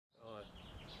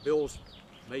Bill's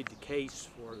made the case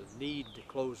for the need to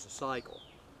close the cycle.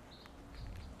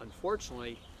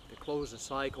 Unfortunately, to close the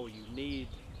cycle, you need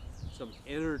some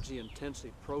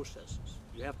energy-intensive processes.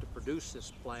 You have to produce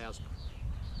this plasma,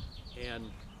 and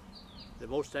the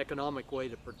most economic way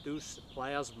to produce the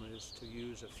plasma is to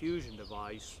use a fusion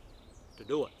device to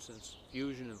do it, since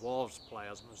fusion involves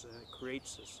plasmas and it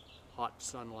creates this hot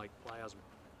sun-like plasma.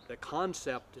 The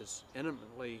concept is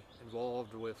intimately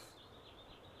involved with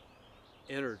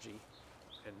energy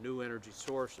and new energy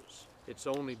sources. It's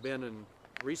only been in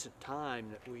recent time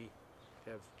that we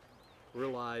have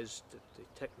realized that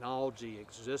the technology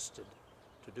existed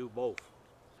to do both.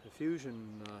 The fusion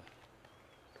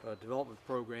development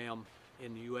program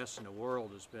in the U.S. and the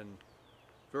world has been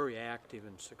very active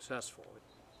and successful.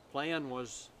 The plan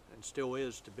was and still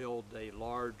is to build a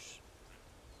large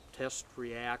test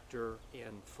reactor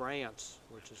in France,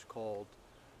 which is called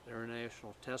the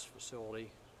International Test Facility,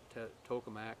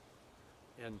 Tokamak,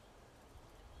 and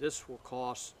this will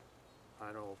cost, I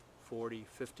don't know, $40,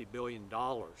 $50 billion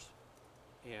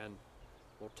and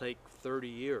will take 30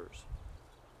 years.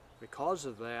 Because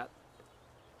of that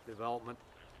development,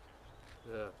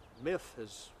 the myth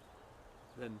has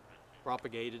been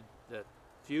propagated that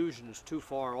fusion is too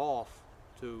far off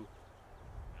to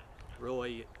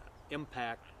really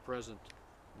impact present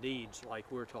needs like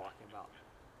we're talking about.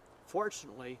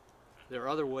 Fortunately, there are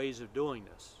other ways of doing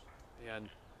this, and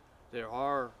there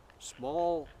are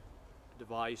small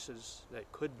devices that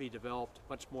could be developed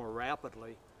much more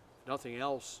rapidly, if nothing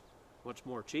else, much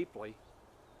more cheaply,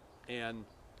 and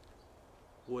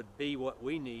would be what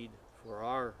we need for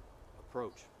our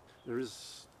approach. There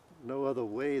is no other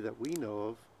way that we know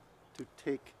of to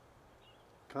take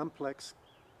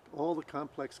all the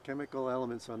complex chemical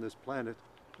elements on this planet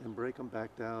and break them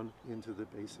back down into the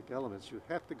basic elements. You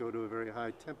have to go to a very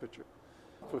high temperature.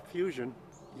 For fusion,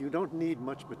 you don't need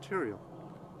much material.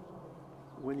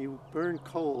 When you burn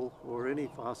coal or any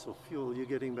fossil fuel, you're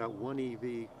getting about 1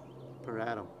 eV per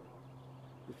atom.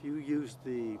 If you use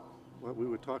what we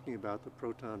were talking about, the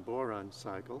proton-boron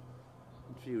cycle,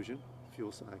 fusion,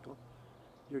 fuel cycle,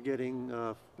 you're getting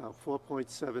about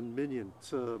 4.7 million.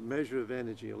 It's a measure of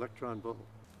energy, electron volt.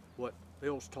 What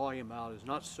Bill's talking about is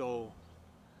not so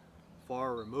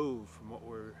far removed from what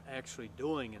we're actually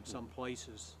doing in some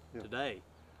places today.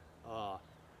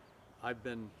 I've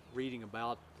been reading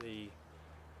about the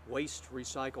waste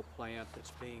recycle plant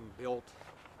that's being built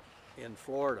in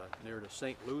Florida near the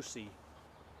St. Lucie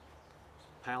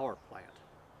power plant.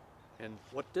 And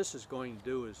what this is going to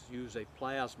do is use a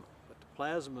plasma, but the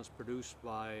plasma is produced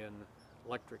by an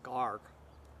electric arc,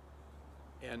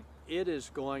 and it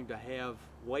is going to have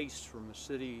waste from the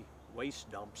city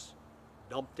waste dumps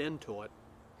dumped into it,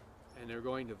 and they're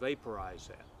going to vaporize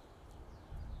that.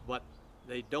 But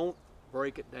they don't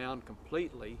break it down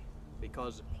completely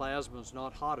because the plasma is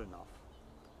not hot enough.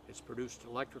 It's produced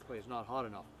electrically, it's not hot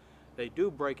enough. They do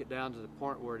break it down to the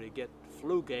point where they get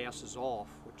flue gases off,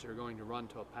 which they're going to run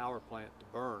to a power plant to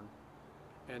burn,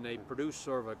 and they produce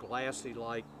sort of a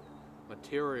glassy-like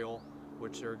material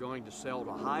which they're going to sell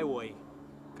to highway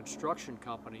construction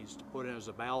companies to put in as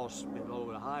a ballast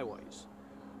below the highways.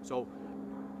 So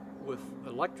with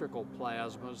electrical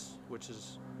plasmas, which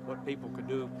is what people could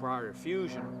do prior to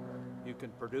fusion, you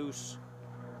can produce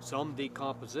some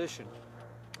decomposition.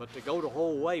 But to go the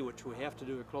whole way, which we have to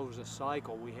do to close this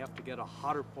cycle, we have to get a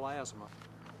hotter plasma.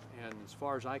 And as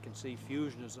far as I can see,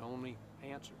 fusion is the only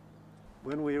answer.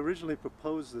 When we originally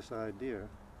proposed this idea,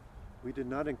 we did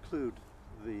not include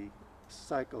the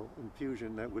cycle in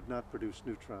fusion that would not produce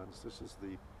neutrons. This is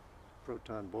the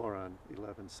proton-boron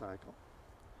 11 cycle.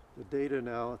 The data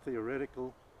now,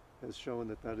 theoretical, has shown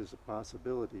that that is a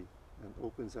possibility and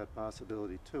opens that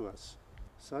possibility to us.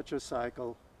 Such a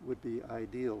cycle would be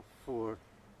ideal for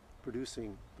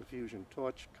producing the fusion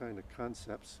torch kind of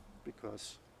concepts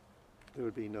because there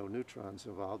would be no neutrons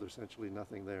involved, essentially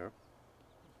nothing there,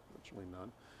 virtually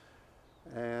none.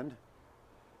 And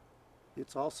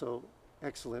it's also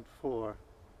excellent for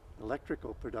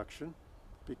electrical production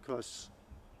because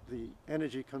the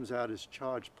energy comes out as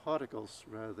charged particles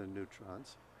rather than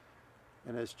neutrons.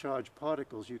 And as charged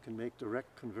particles, you can make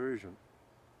direct conversion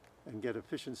and get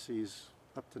efficiencies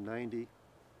up to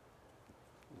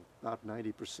about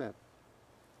 90%.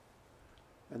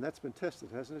 And that's been tested,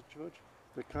 hasn't it, George?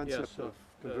 The concept of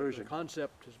conversion. The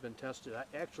concept has been tested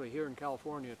actually here in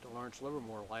California at the Lawrence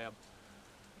Livermore lab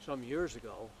some years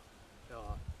ago.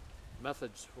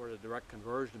 Methods for the direct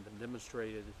conversion have been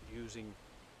demonstrated using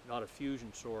not a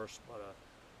fusion source, but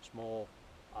a small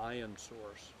ion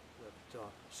source that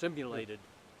simulated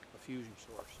a fusion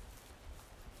source.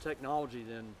 Technology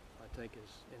then, I think,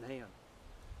 is in hand.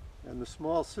 And the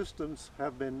small systems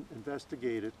have been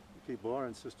investigated, the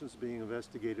boron systems being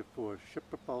investigated for ship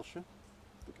propulsion,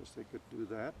 because they could do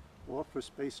that, or for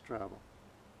space travel.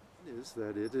 Is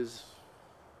that it is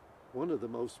one of the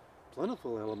most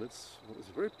plentiful elements. It's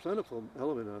a very plentiful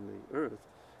element on the Earth.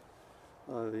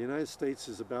 The United States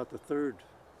is about the third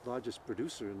largest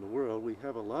producer in the world. We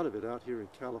have a lot of it out here in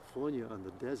California on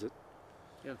the desert.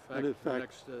 Yeah, And in fact,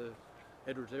 next to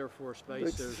Edwards Air Force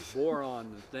Base, there's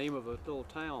boron, the name of a little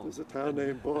town. There's a town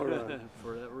named Boron.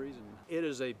 For that reason. It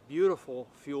is a beautiful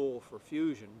fuel for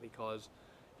fusion because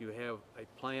you have a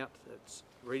plant that's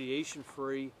radiation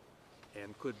free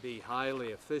and could be highly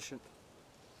efficient,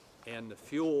 and the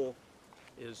fuel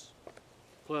is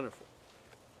plentiful.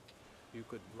 You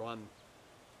could run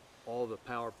all the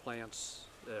power plants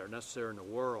that are necessary in the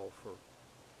world for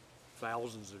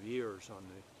thousands of years on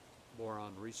the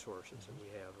boron resources that we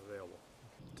have available.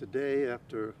 Today,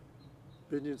 after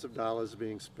billions of dollars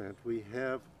being spent, we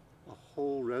have a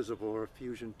whole reservoir of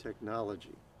fusion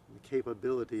technology, the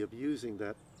capability of using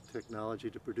that technology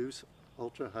to produce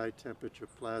ultra-high temperature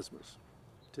plasmas.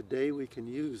 Today we can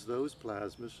use those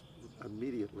plasmas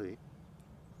immediately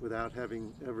without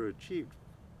having ever achieved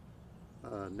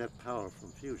net power from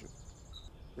fusion.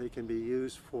 They can be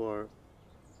used for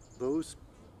those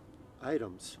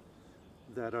items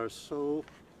that are so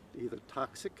either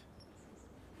toxic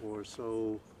or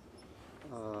so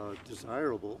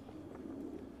desirable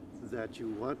that you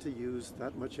want to use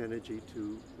that much energy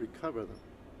to recover them.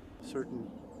 Certain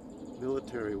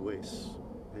military wastes,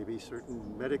 maybe certain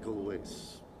medical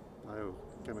wastes,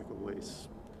 biochemical wastes,